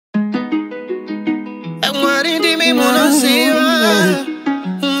Mwari ndimi munoziva.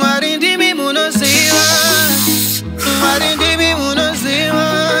 Mwari ndimi munoziva. Mwari ndimi munoziva.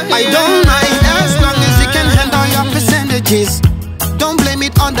 I don't mind as long as you can handle your percentages. Don't blame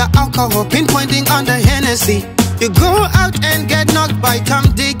it on the alcohol, pinpointing on the Hennessy. You go out and get knocked by Tom,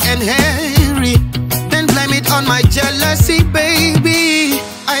 Dick and Harry, then blame it on my jealousy, baby.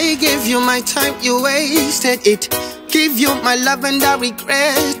 I gave you my time, you wasted it. Give you my love and I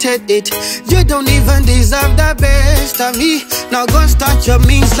regretted it. You don't even deserve the best of me. Now go start your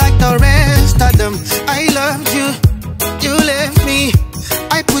means like the rest of them. I loved you, you left me.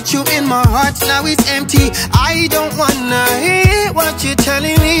 I put you in my heart, now it's empty. I don't wanna hear what you're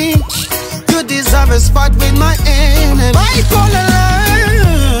telling me. You deserve a spot with my enemy. Bipolar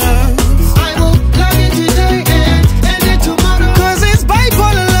love, I will love you today and then tomorrow. Cause it's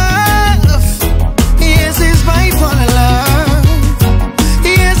bipolar love. Yes, it's bipolar love.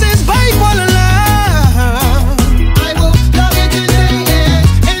 Yes, it's bipolar love. I will love you today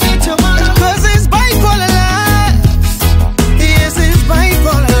and then tomorrow. Cause it's bipolar love. Yes, it's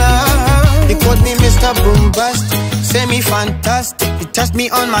bipolar love. They called me Mr. Bombastic, semi-fantastic. You touched me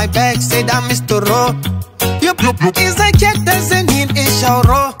on my back, said I'm Mr. Raw. Your poop is a cat, doesn't need a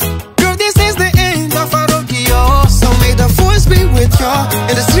shower. Girl, this is the end of a rodeo. So may the force be with you.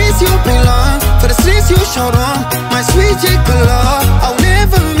 In the streets you belong, for the streets you showed on. My sweet gigolo, I'll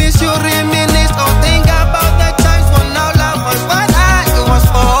never miss you. Reminisce or think about the times when our love was what I was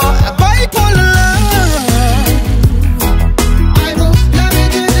for. A bipolar love. I will love you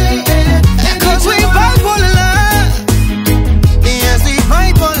today cause we bipolar love. Yes, we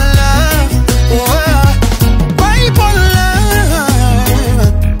bipolar love. Whoa. Bipolar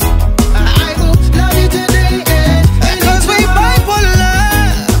love. I will love you today cause we bipolar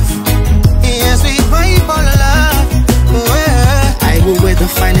love. Yes, we bipolar love. Whoa. I will wear the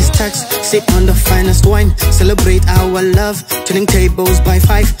finest tux, sip on the finest wine, celebrate our love, turning tables by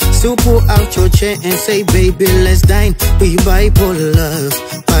 5. Still pull out your chair and say, baby, let's dine. We bipolar love,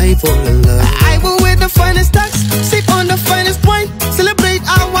 bipolar love. I will wear the finest tux, sip